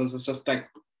because it's just like,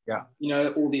 yeah, you know,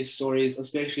 all these stories,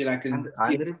 especially like in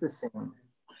 100%.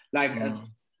 like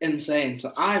it's insane.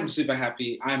 So I'm super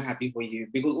happy. I'm happy for you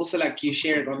because also like you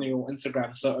share it on your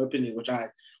Instagram so openly, which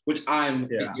I'm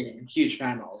a huge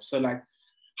fan of. So like,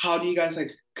 how do you guys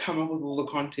like come up with all the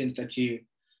content that you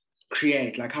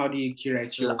create? Like, how do you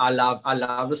curate your? I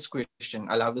love this question.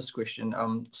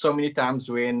 So many times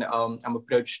when I'm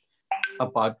approached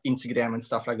about Instagram and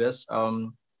stuff like this,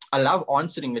 I love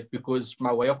answering it because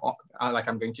my way of like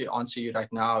I'm going to answer you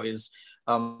right now is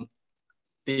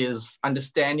there's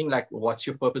understanding like what's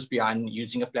your purpose behind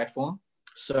using a platform.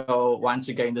 So once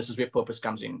again, this is where purpose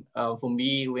comes in. For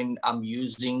me, when I'm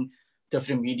using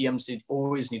different mediums, it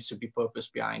always needs to be purpose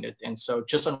behind it. And so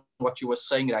just on what you were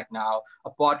saying right now, a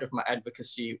part of my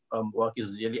advocacy work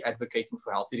is really advocating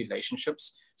for healthy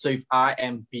relationships. So if I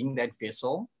am being that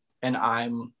vessel and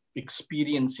I'm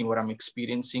experiencing what I'm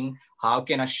experiencing, how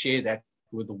can I share that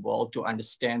with the world to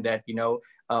understand that,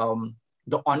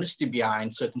 the honesty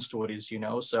behind certain stories,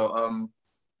 So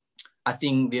I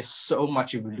think there's so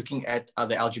much, if we're looking at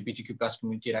the LGBTQ plus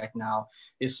community right now,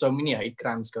 there's so many hate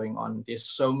crimes going on. There's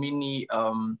so many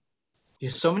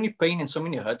pain and so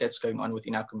many hurt that's going on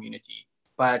within our community.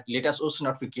 But let us also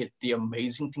not forget the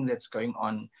amazing thing that's going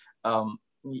on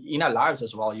in our lives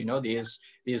as well.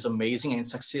 There's amazing and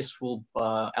successful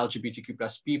LGBTQ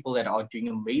plus people that are doing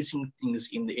amazing things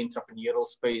in the entrepreneurial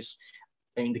space,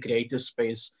 in the creative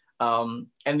space. And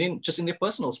then just in their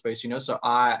personal space, so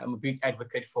I am a big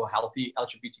advocate for healthy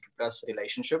LGBTQ plus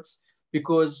relationships,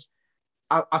 because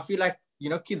I feel like,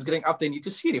 kids growing up, they need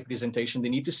to see representation. They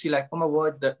need to see like, oh my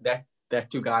word, that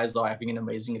two guys are having an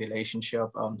amazing relationship.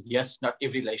 Yes, not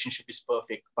every relationship is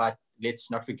perfect, but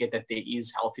let's not forget that there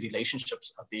is healthy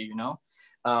relationships out there,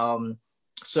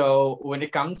 So when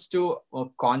it comes to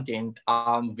content,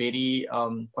 I'm very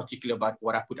particular about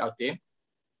what I put out there.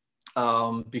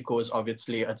 Because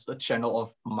obviously it's a channel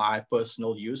of my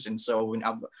personal use. And so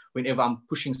whenever I'm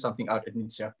pushing something out, it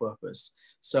needs to have purpose.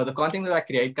 So the content that I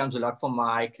create comes a lot from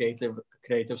my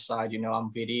creative side.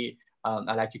 I'm very,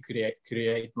 I like to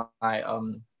create my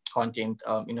content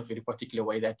in a very particular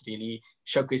way that really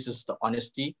showcases the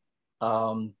honesty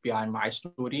behind my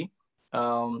story.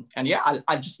 And yeah,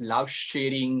 I just love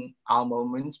sharing our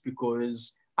moments,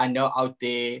 because I know out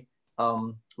there,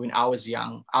 when I was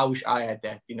young, I wish I had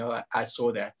that, I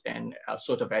saw that and I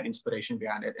sort of had inspiration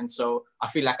behind it. And so I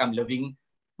feel like I'm living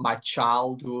my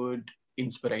childhood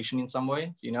inspiration in some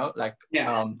way,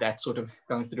 that sort of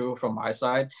comes through from my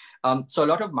side. So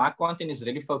a lot of my content is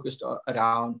really focused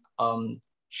around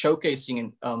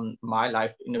showcasing my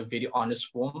life in a very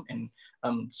honest form, and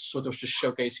sort of just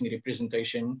showcasing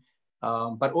representation,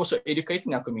 but also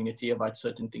educating our community about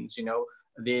certain things.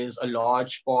 There's a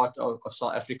large part of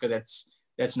South Africa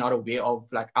that's not aware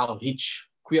of like our rich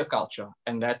queer culture,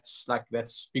 and that's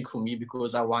big for me,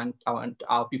 because I want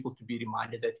our people to be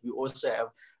reminded that we also have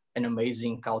an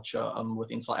amazing culture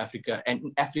within South Africa and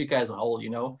in Africa as a whole.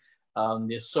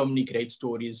 There's so many great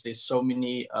stories. There's so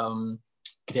many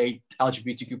great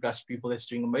LGBTQ plus people that's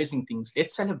doing amazing things.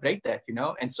 Let's celebrate that,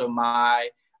 And so I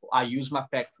use my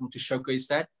platform to showcase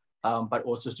that, but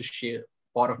also to share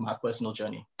part of my personal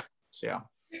journey. So yeah.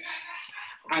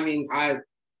 I mean,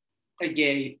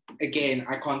 again,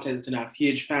 I can't say this enough,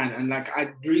 huge fan. And like, I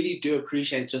really do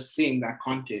appreciate just seeing that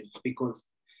content, because,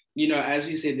 as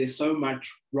you said, there's so much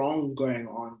wrong going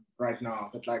on right now,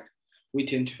 but like, we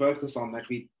tend to focus on that.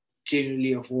 We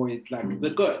generally avoid like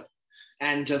the good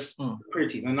and just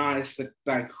pretty, the nice, that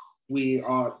like we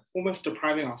are almost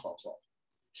depriving ourselves of.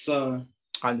 So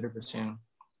 100%.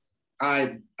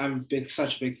 I'm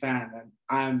such a big fan, and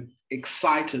I'm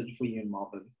excited for you in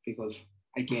Melbourne, because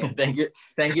again,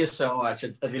 thank you so much.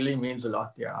 It really means a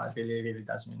lot. Yeah, it really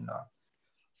does mean a lot.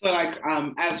 So like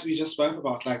as we just spoke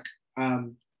about, like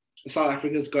South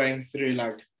Africa is going through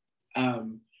like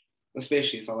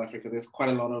especially South Africa, there's quite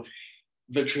a lot of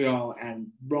vitriol and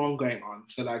wrong going on.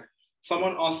 So like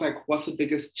someone asked like, what's the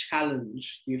biggest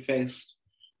challenge you faced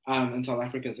in South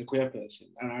Africa as a queer person?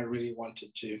 And I really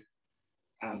wanted to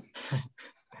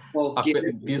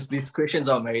these questions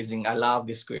are amazing. I love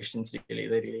these questions. Really,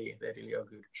 they really are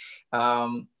good.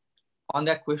 On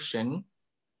that question,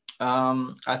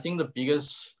 I think the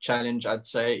biggest challenge I'd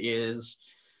say is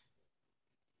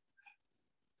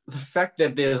the fact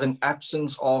that there's an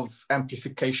absence of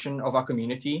amplification of our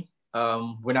community.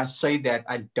 When I say that,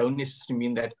 I don't necessarily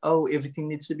mean that, everything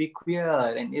needs to be queer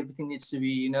and everything needs to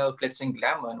be, glitz and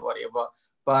glamour and whatever.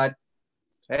 But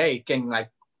hey, can like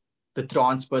the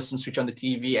trans person switch on the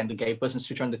TV and the gay person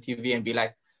switch on the TV and be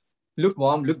like, look,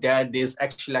 mom, look, dad, there's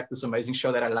actually like this amazing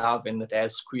show that I love and that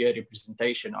has queer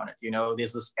representation on it.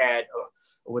 There's this ad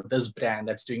with this brand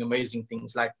that's doing amazing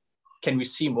things. Like, can we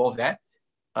see more of that?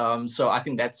 So I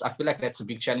think I feel like that's a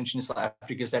big challenge in South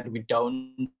Africa, is that we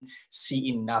don't see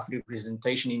enough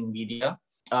representation in media,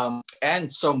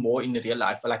 and so more in real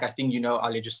life. Like, I think,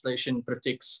 our legislation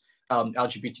protects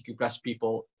LGBTQ plus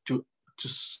people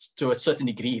to a certain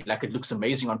degree. Like, it looks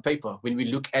amazing on paper. When we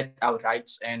look at our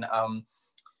rights and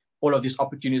all of these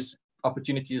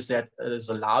opportunities that is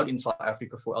allowed in South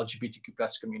Africa for LGBTQ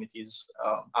plus communities,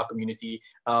 our community,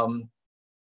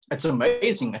 it's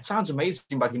amazing. It sounds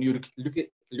amazing, but when you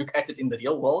look at it in the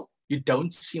real world, you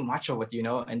don't see much of it,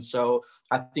 And so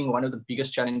I think one of the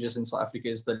biggest challenges in South Africa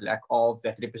is the lack of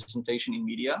that representation in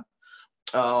media.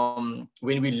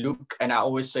 when we look, and I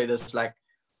always say this, like,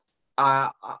 uh,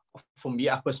 uh, for me,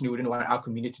 I personally wouldn't want our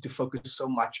community to focus so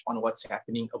much on what's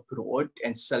happening abroad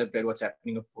and celebrate what's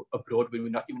happening abroad when we're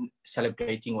not even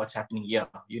celebrating what's happening here.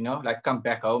 You know, like, come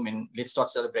back home and let's start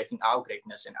celebrating our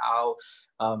greatness and our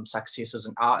successes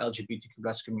and our LGBTQ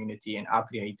plus community and our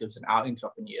creatives and our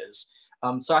entrepreneurs.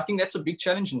 So I think that's a big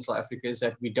challenge in South Africa, is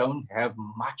that we don't have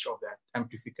much of that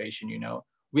amplification. You know,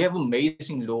 we have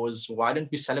amazing laws. Why don't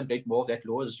we celebrate more of that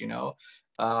laws? You know.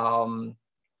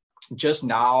 Just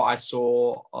now I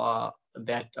saw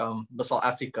that South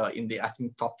Africa in the, I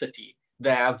think, top 30,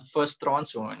 they have the first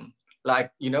trans woman.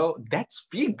 Like, you know, that's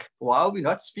big. Why are we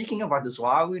not speaking about this?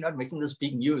 Why are we not making this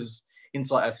big news in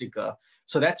South Africa?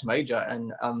 So that's major.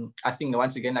 And I think,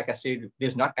 once again, like I said,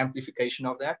 there's not amplification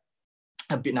of that.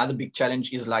 Another big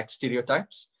challenge is like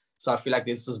stereotypes. So I feel like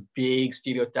there's this big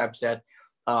stereotypes that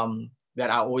that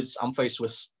I'm faced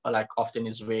with, like, often,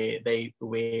 is where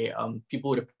people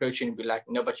would approach you and be like,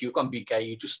 no, but you can't be gay,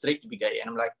 you're too straight to be gay. And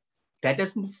I'm like, that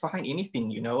doesn't define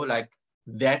anything, you know, like,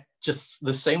 that just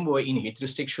the same way in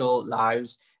heterosexual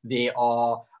lives, there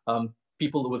are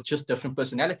people with just different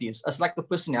personalities. It's like the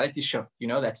personality shift, you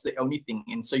know, that's the only thing.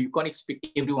 And so you can't expect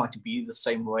everyone to be the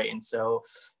same way. And so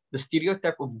the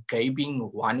stereotype of gay being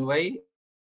one way,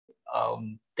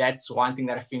 that's one thing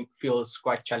that I think feels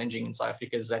quite challenging in South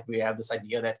Africa, is that we have this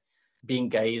idea that being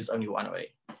gay is only one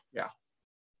way. Yeah.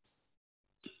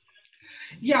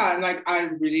 Yeah, and like, I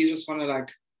really just want to,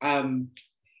 like,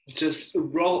 just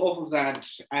roll off of that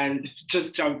and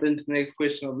just jump into the next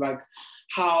question of, like,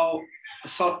 how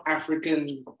South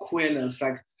African queerness,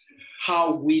 like,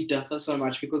 how we differ so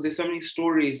much, because there's so many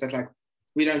stories that, like,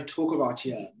 we don't talk about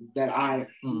here that I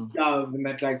love, and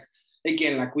that, like,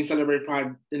 again, like, we celebrate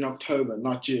Pride in October,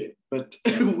 not June, but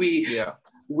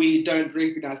we don't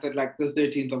recognize that, like, the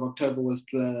 13th of October was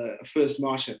the first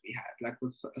march that we had, like,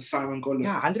 with Simon Golden.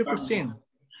 Yeah, 100%.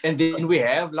 And then we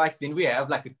have like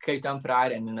a Cape Town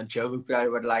Pride and then a Joburg Pride,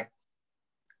 but, like,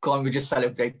 can't we just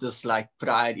celebrate this, like,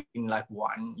 Pride in, like,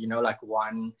 one, you know, like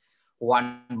one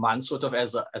month sort of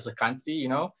as a country, you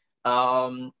know?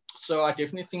 So I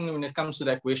definitely think when it comes to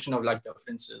that question of, like,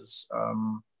 differences,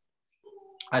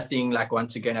 I think, like,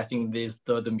 once again, I think there's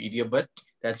the media bit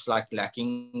that's, like,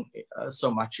 lacking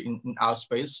so much in our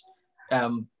space.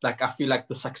 Like, I feel like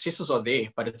the successes are there,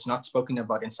 but it's not spoken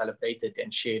about and celebrated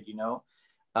and shared, you know?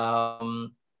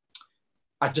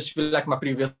 I just feel like my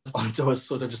previous answer was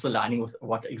sort of just aligning with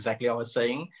what exactly I was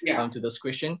saying to this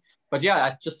question. But yeah,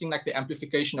 I just think, like, the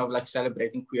amplification of, like,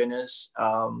 celebrating queerness,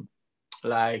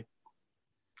 like,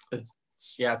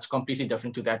 it's completely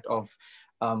different to that of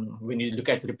when you look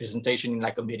at representation in,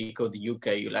 like, America or the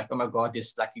UK. You're like, oh my God,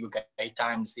 there's, like, UK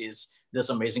Times, there's this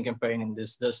amazing campaign and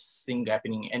there's this thing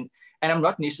happening. And I'm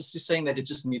not necessarily saying that it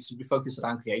just needs to be focused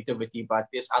around creativity, but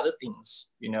there's other things,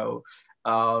 you know.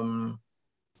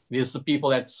 There's the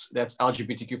people that's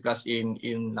LGBTQ plus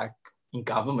in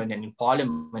government and in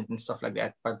parliament and stuff like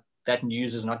that, but that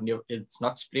news is it's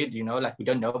not spread, you know, like, we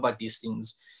don't know about these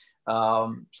things.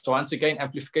 So once again,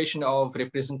 amplification of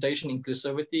representation,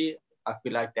 inclusivity, I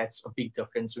feel like that's a big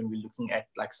difference when we're looking at,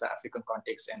 like, South African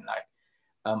context and, like,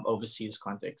 overseas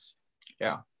context.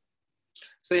 Yeah.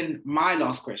 So then my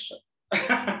last question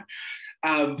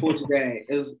for today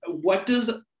is, what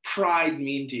does pride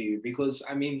mean to you? Because,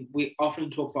 I mean, we often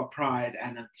talk about pride,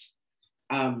 and it's,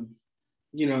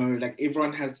 you know, like,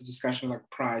 everyone has the discussion like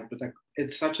pride, but, like,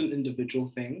 it's such an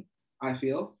individual thing, I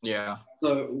feel. Yeah.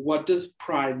 So what does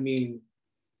pride mean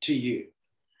to you?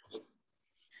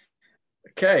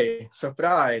 Okay, so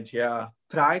pride, yeah.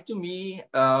 Pride to me,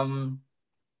 I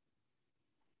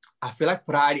feel like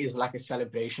pride is like a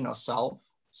celebration of self.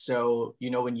 So, you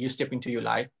know, when you step into your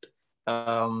light,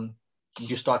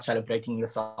 you start celebrating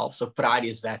yourself. So pride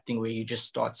is that thing where you just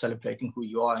start celebrating who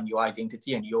you are and your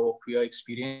identity and your queer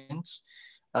experience.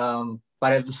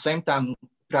 But at the same time,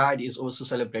 pride is also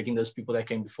celebrating those people that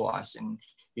came before us. And,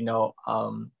 you know,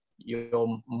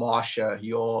 your Marsha,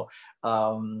 your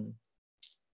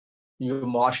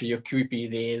Creepy,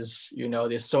 there's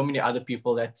so many other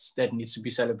people that needs to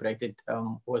be celebrated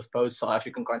with both South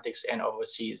African context and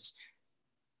overseas,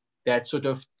 that sort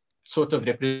of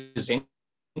represented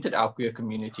our queer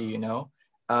community, you know.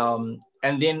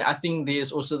 And then I think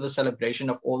there's also the celebration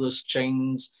of all those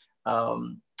chains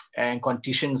and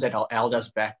conditions that held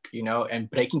us back, you know, and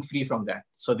breaking free from that.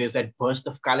 So there's that burst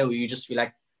of color where you just feel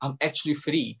like, I'm actually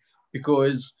free,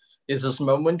 because there's this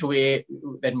moment where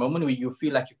you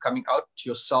feel like you're coming out to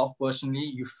yourself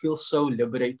personally. You feel so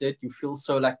liberated. You feel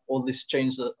so like all these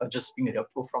chains are just being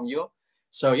ripped off from you.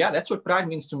 So yeah, that's what pride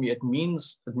means to me. It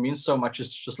means so much.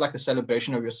 It's just like a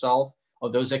celebration of yourself,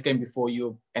 of those that came before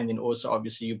you, and then also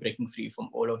obviously you breaking free from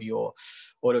all of your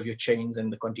chains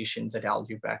and the conditions that held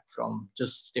you back from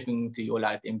just stepping into your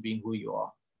light and being who you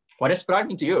are. What does pride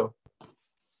mean to you?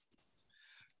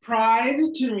 Pride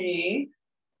to me,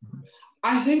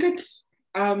 I think it's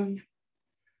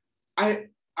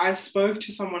I spoke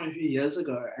to someone a few years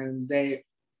ago, and they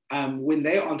when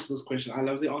they answer this question, I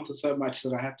love the answer so much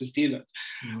that I have to steal it.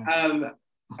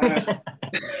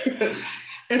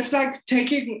 It's like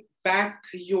taking back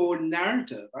your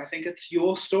narrative. I think it's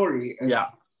your story. Yeah.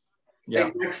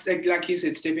 Like you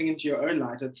said, stepping into your own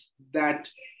light. It's that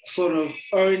sort of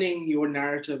owning your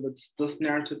narrative. It's this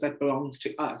narrative that belongs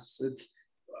to us. It's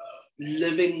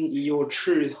living your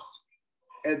truth.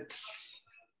 It's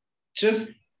just,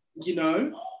 you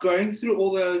know, going through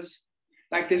all those,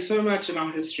 like there's so much in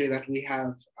our history that we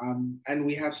have, and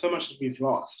we have so much that we've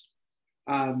lost,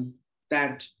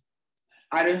 that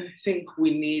I don't think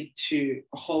we need to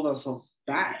hold ourselves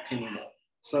back anymore.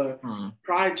 So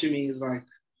pride to me is like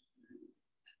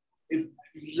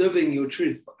living your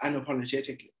truth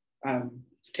unapologetically,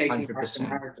 taking back the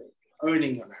narrative,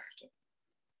 owning your narrative.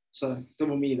 So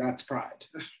for me, that's pride.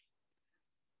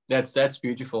 That's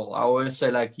beautiful. I always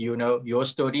say, like, you know, your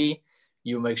story,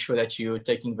 you make sure that you're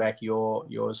taking back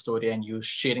your story and you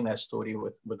sharing that story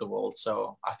with the world.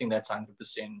 So I think that's 100%.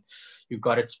 You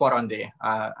got it spot on there.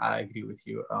 I agree with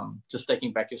you. Just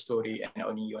taking back your story and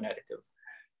owning your narrative.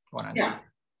 100. Yeah.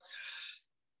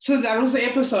 So that was the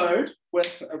episode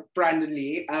with Brandon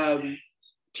Lee.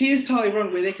 Please tell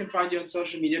everyone where they can find you on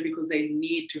social media, because they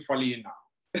need to follow you now.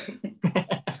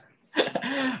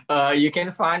 You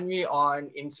can find me on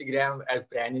Instagram at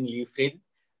Brandon Lee Fred.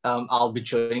 I'll be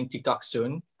joining TikTok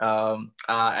soon.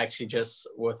 Actually, just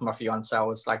with my fiance, I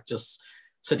was like just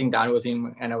sitting down with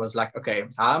him, and I was like, okay,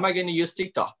 how am I going to use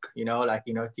TikTok? You know, like,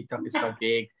 you know, TikTok is quite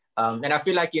big. And I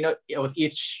feel like, you know, with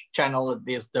each channel,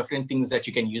 there's different things that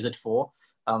you can use it for.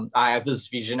 I have this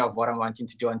vision of what I'm wanting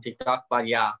to do on TikTok, but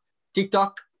yeah,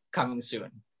 TikTok coming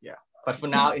soon. Yeah, but for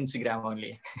now, Instagram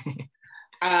only.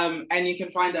 And you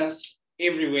can find us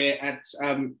everywhere at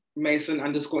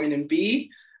Mason_NMB.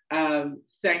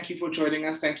 Thank you for joining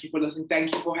us. Thank you for listening.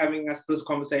 Thank you for having this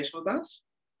conversation with us.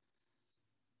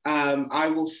 I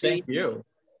will see. Thank you.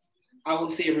 I will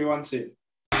see everyone soon.